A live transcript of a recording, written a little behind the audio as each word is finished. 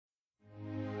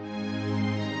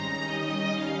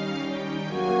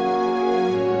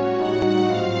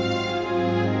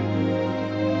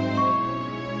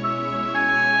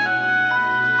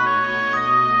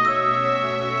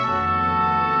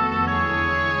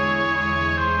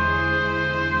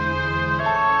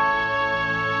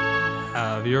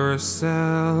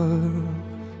yourself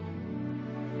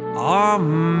a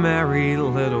merry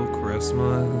little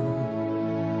Christmas.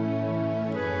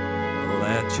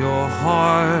 Let your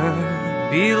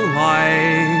heart be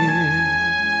light.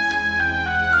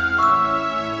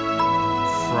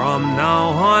 From now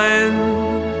on,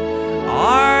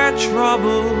 our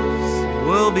troubles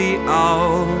will be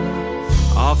out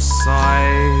of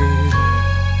sight.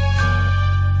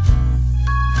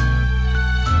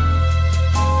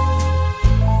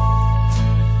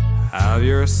 Have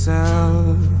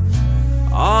yourself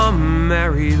a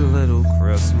merry little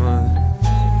Christmas.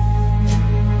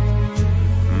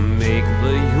 Make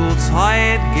the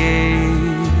Yuletide gay.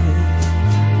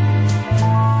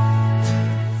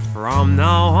 From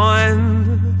now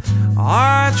on,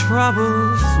 our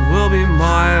troubles will be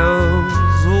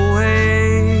miles away.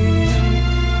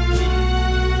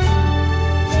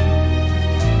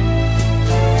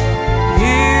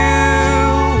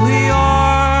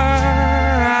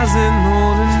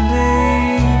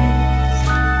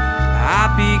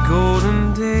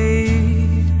 Golden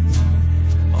days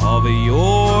of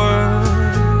yore,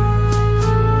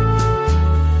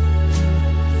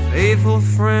 faithful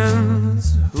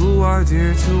friends who are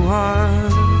dear to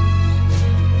us,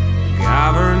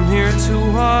 gather near to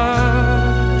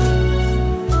us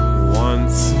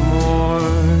once more.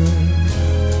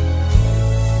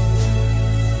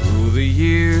 Through the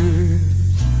years,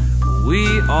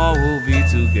 we all will be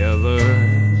together,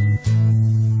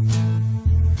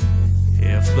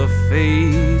 if the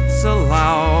fates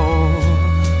allow,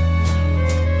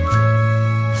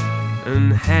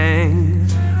 and hang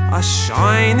a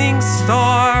shining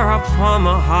star upon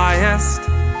the highest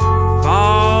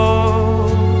bough.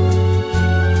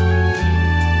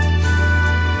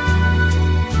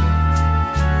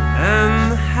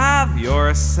 And have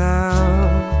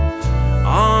yourself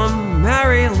a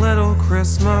merry little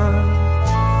Christmas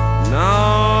now.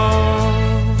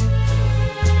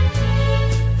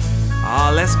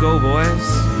 Let's go, boys.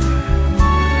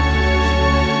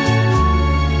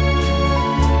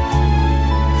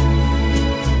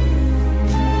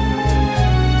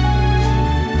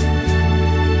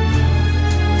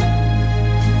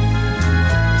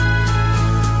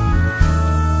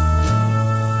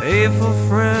 Faithful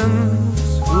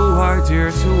friends who are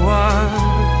dear to us,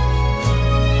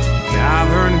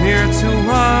 gather near to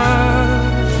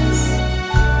us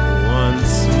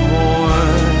once more.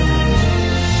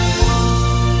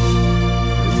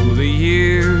 The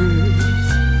years,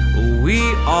 we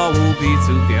all will be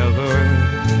together,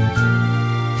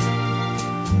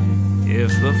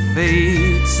 if the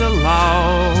fates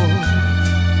allow.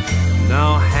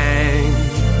 Now hang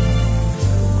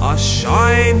a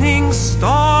shining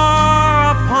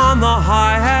star upon the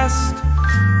highest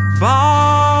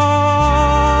bough,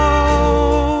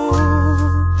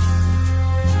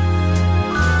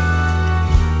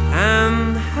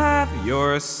 and have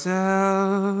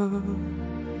yourself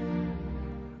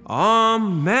a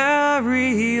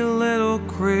merry little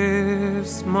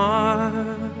Christmas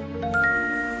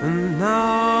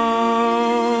now.